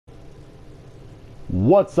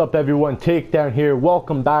What's up everyone, Takedown here.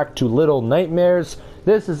 Welcome back to Little Nightmares.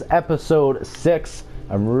 This is episode 6.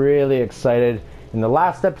 I'm really excited. In the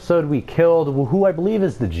last episode we killed who I believe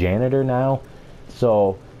is the janitor now.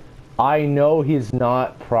 So I know he's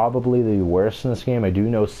not probably the worst in this game. I do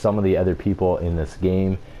know some of the other people in this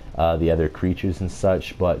game, the other creatures and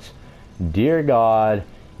such, but dear God,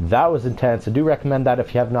 that was intense. I do recommend that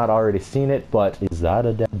if you have not already seen it, but is that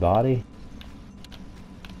a dead body?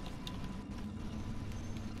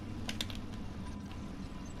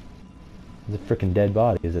 It's a freaking dead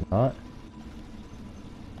body, is it not?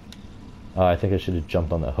 Oh, I think I should have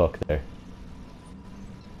jumped on the hook there.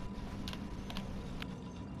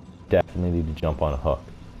 Definitely need to jump on a hook.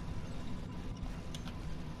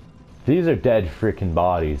 These are dead freaking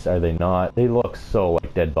bodies, are they not? They look so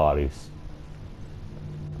like dead bodies.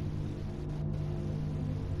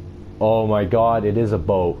 Oh my God, it is a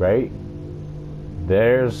boat, right?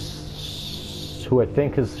 There's who I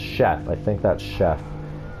think is Chef. I think that's Chef.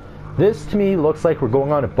 This to me looks like we're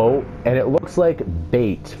going on a boat, and it looks like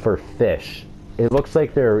bait for fish. It looks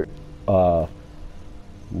like they're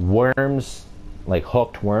worms, like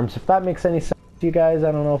hooked worms. If that makes any sense to you guys,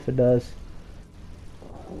 I don't know if it does.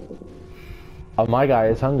 My guy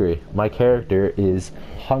is hungry. My character is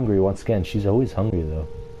hungry once again. She's always hungry though.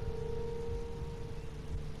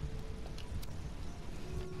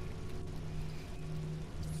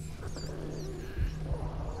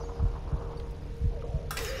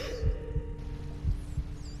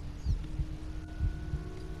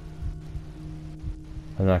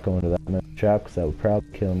 I'm not going to that mouse trap because that would probably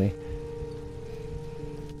kill me.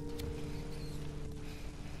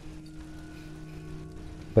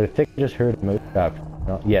 But I think I just heard a mouse trap.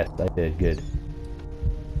 No, yes, I did. Good.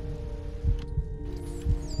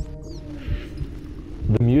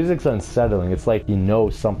 The music's unsettling. It's like you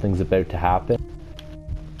know something's about to happen.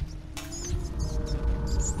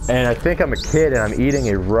 And I think I'm a kid and I'm eating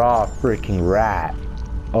a raw freaking rat.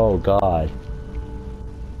 Oh God.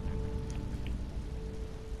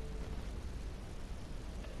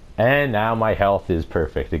 And now my health is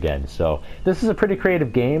perfect again. So this is a pretty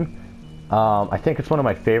creative game. I think it's one of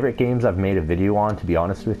my favorite games I've made a video on, to be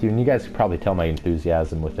honest with you. And you guys can probably tell my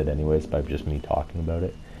enthusiasm with it anyways by just me talking about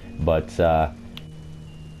it. But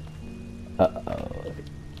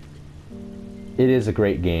it is a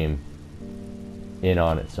great game in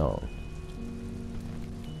on its own.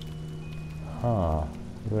 Huh.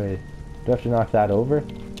 Wait. Do I have to knock that over?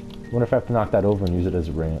 I wonder if I have to knock that over and use it as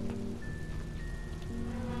a ramp.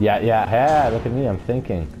 Yeah, look at me, I'm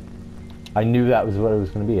thinking. I knew that was what it was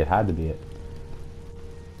going to be. It had to be it.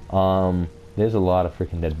 There's a lot of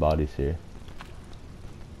freaking dead bodies here.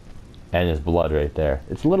 And there's blood right there.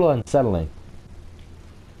 It's a little unsettling.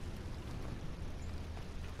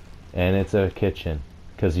 And it's a kitchen,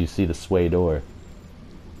 because you see the sway door.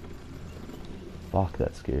 Fuck,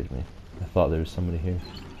 that scared me. I thought there was somebody here.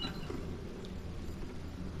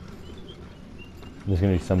 There's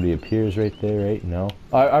gonna be somebody appears right there, right? No.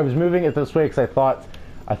 I was moving it this way because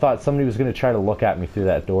I thought somebody was gonna try to look at me through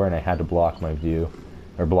that door, and I had to block my view,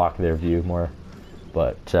 or block their view more.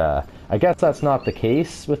 But I guess that's not the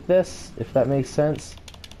case with this, if that makes sense.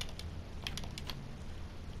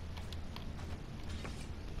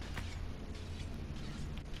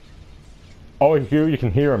 Oh, you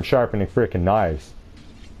can hear them sharpening freaking knives.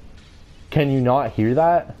 Can you not hear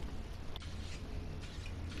that?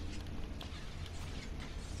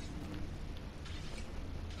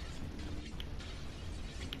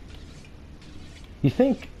 You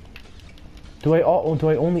think, do I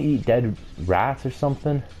only eat dead rats or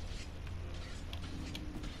something?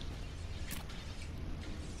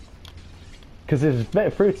 Because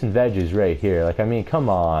there's fruits and veggies right here. Like, I mean, come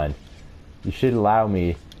on. You should allow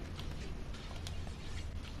me.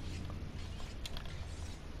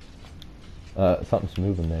 Something's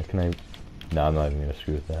moving there. Can I? No, I'm not even gonna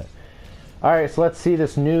screw with that. Alright, so let's see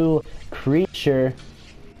this new creature.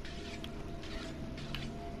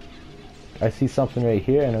 I see something right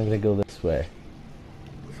here, and I'm gonna go this way.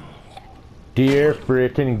 Dear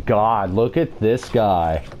freaking God, look at this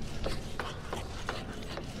guy.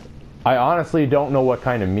 I honestly don't know what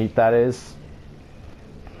kind of meat that is.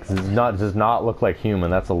 It does not look like human.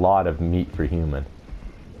 That's a lot of meat for human.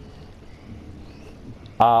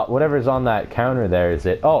 Whatever's on that counter there, is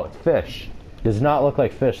it? Oh, it's fish. Does not look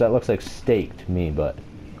like fish. That looks like steak to me, but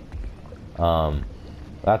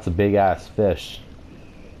that's a big ass fish.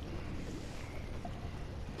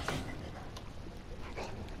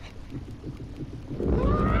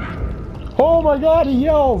 Oh my God, he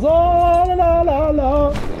yells! Oh, la, la, la,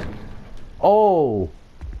 la. Oh!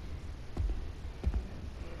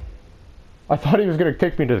 I thought he was gonna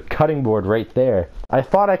take me to the cutting board right there. I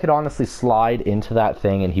thought I could honestly slide into that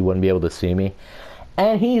thing and he wouldn't be able to see me.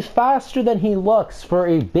 And he's faster than he looks for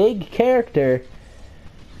a big character.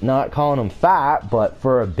 Not calling him fat, but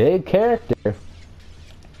for a big character.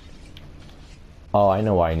 Oh, I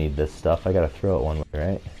know why I need this stuff. I gotta throw it one way,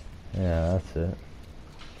 right? Yeah, that's it.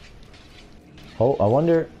 Oh, I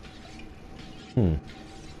wonder...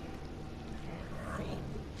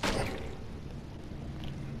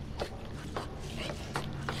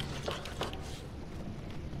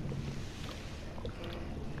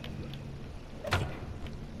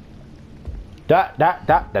 Dart.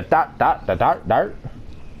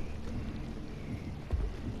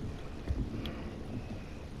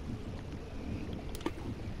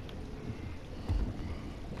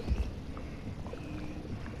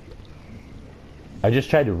 I just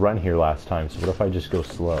tried to run here last time, so what if I just go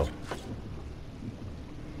slow?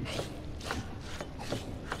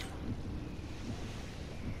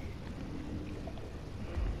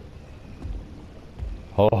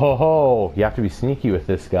 Ho ho ho! You have to be sneaky with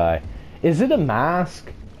this guy. Is it a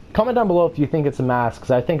mask? Comment down below if you think it's a mask,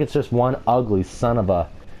 because I think it's just one ugly son of a...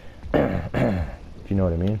 if you know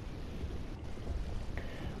what I mean.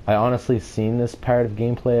 I honestly seen this part of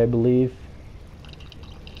gameplay, I believe.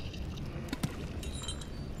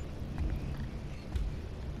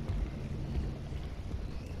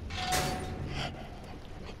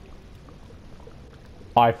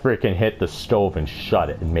 I freaking hit the stove and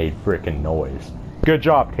shut it and made freaking noise. Good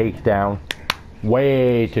job, takedown.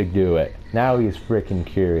 Way to do it. Now he's freaking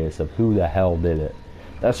curious of who the hell did it.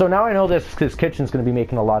 So now I know this kitchen's going to be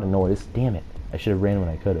making a lot of noise. Damn it. I should have ran when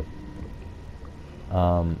I could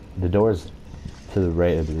have. The door's to the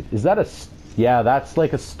right, I believe. Is that a... Yeah, that's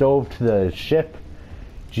like a stove to the ship.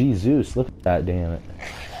 Jesus, look at that, damn it.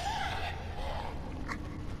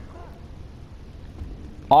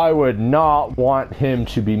 I would not want him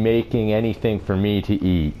to be making anything for me to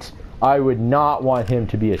eat. I would not want him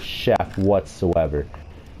to be a chef whatsoever.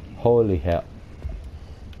 Holy hell.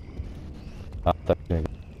 Oh, that's gonna go.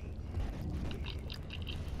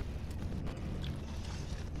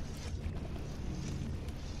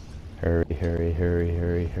 Hurry, hurry, hurry,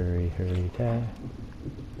 hurry, hurry, hurry, Dad.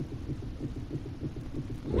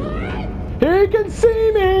 He can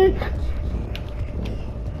see me!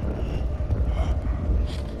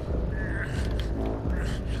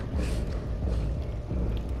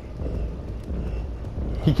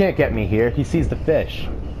 He can't get me here. He sees the fish.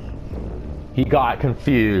 He got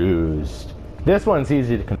confused. This one's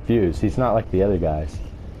easy to confuse. He's not like the other guys.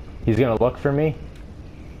 He's gonna look for me.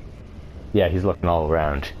 Yeah, he's looking all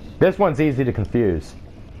around. This one's easy to confuse.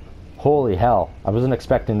 Holy hell. I wasn't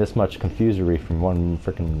expecting this much confusery from one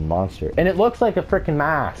freaking monster. And it looks like a freaking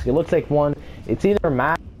mask. It looks like one... It's either a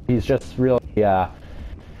mask or he's just really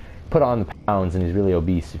put on the pounds and he's really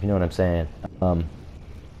obese, if you know what I'm saying.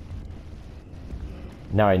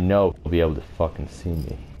 Now I know he'll be able to fucking see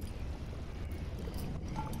me.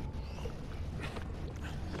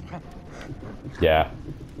 Yeah.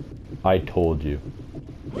 I told you.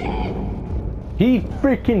 He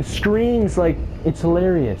freaking screams like it's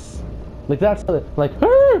hilarious. Like that's like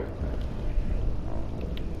Arr!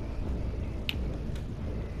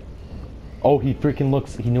 Oh, he freaking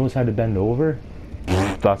looks, he knows how to bend over.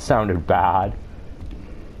 That sounded bad.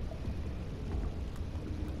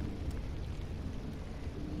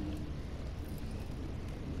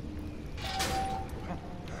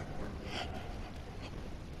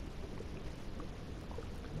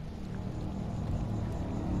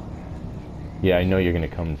 Yeah, I know you're gonna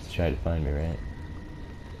come to try to find me, right?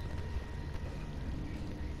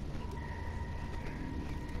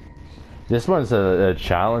 This one's a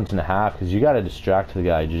challenge and a half, because you gotta distract the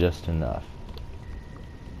guy just enough.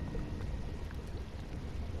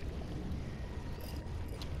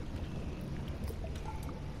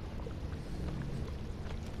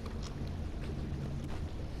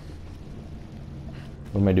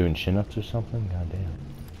 What am I doing, chin-ups or something? God damn.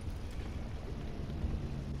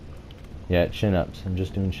 Yeah, chin-ups. I'm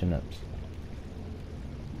just doing chin-ups.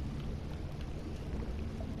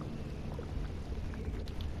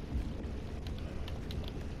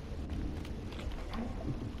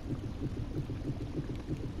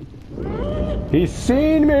 He's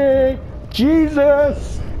seen me!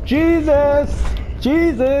 Jesus! Jesus!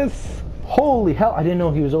 Jesus! Holy hell! I didn't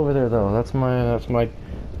know he was over there though. That's my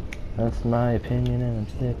opinion and I'm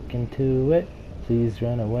sticking to it. Please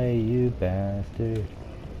run away, you bastard.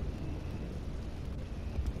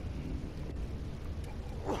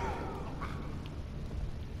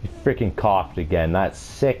 He freaking coughed again. That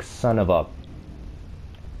sick son of a...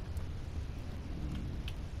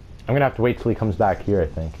 I'm gonna have to wait till he comes back here, I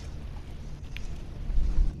think.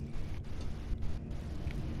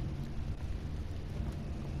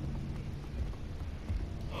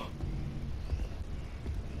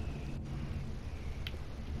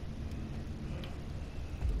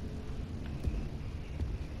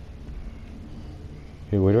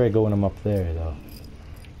 Okay, where do I go when I'm up there, though?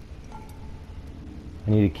 I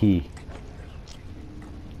need a key.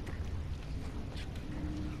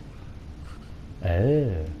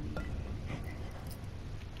 Oh.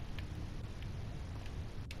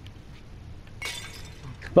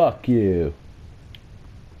 Fuck you.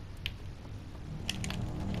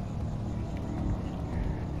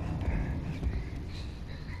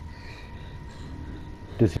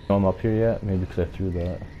 Does he know I'm up here yet? Maybe because I threw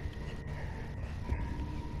that.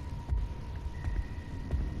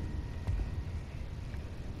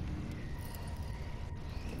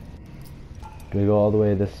 Do we go all the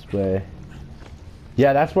way this way?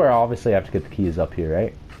 Yeah, that's where obviously I have to get the keys up here,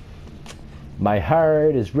 right? My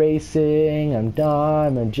heart is racing, I'm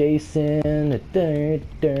Dom, I'm Jason.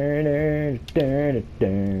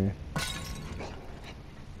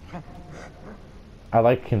 I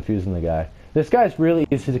like confusing the guy. This guy's really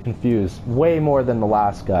easy to confuse, way more than the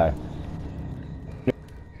last guy. He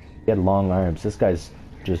had long arms. This guy's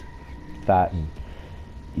just fat and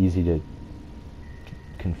easy to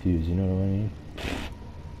confuse, you know what I mean?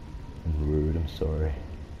 I'm rude, I'm sorry.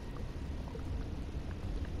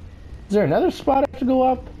 Is there another spot I have to go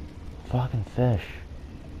up? Fucking fish.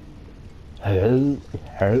 I don't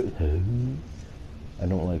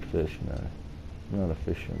like fish, man. I'm not a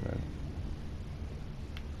fisherman.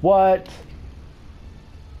 What?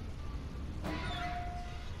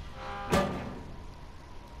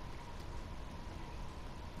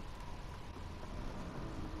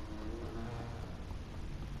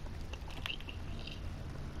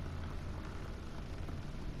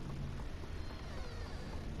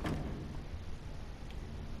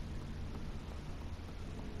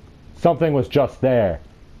 Something was just there.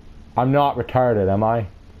 I'm not retarded, am I?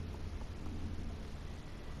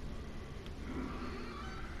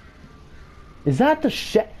 Is that the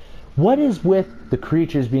shit? What is with the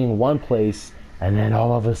creatures being one place and then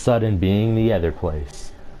all of a sudden being the other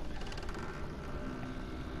place?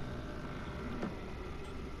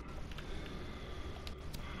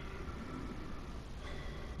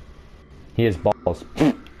 He has balls.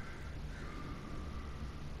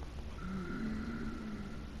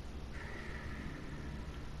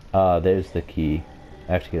 There's the key.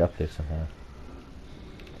 I have to get up there somehow.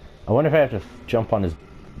 I wonder if I have to jump on his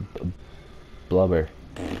blubber.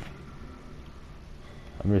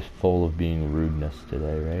 I'm just full of being rudeness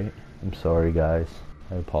today, right? I'm sorry, guys.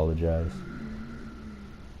 I apologize.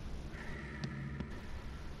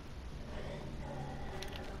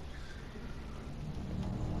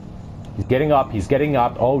 He's getting up. He's getting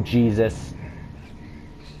up. Oh, Jesus.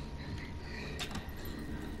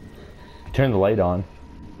 Turn the light on.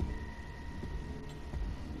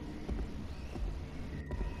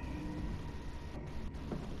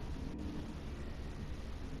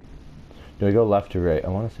 Do I go left or right? I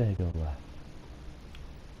want to say I go left.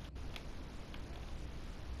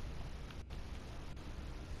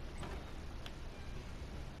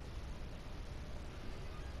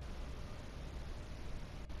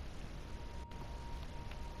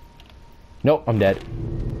 Nope, I'm dead.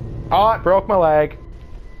 Oh, I broke my leg.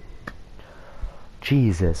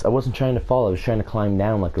 Jesus, I wasn't trying to fall. I was trying to climb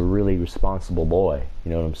down like a really responsible boy. You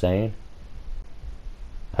know what I'm saying?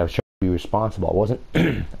 I was trying to be responsible.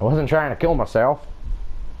 I wasn't trying to kill myself.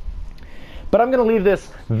 But I'm gonna leave this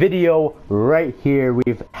video right here. We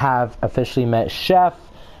have officially met Chef.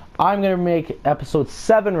 I'm gonna make episode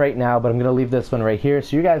 7 right now, but I'm gonna leave this one right here.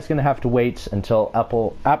 So you guys are gonna have to wait until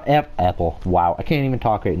Apple. Wow, I can't even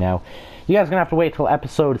talk right now. You guys are gonna have to wait till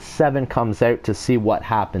episode 7 comes out to see what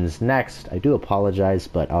happens next. I do apologize,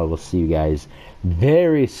 but I will see you guys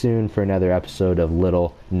very soon for another episode of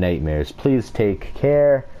Little Nightmares. Please take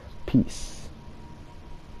care. Peace.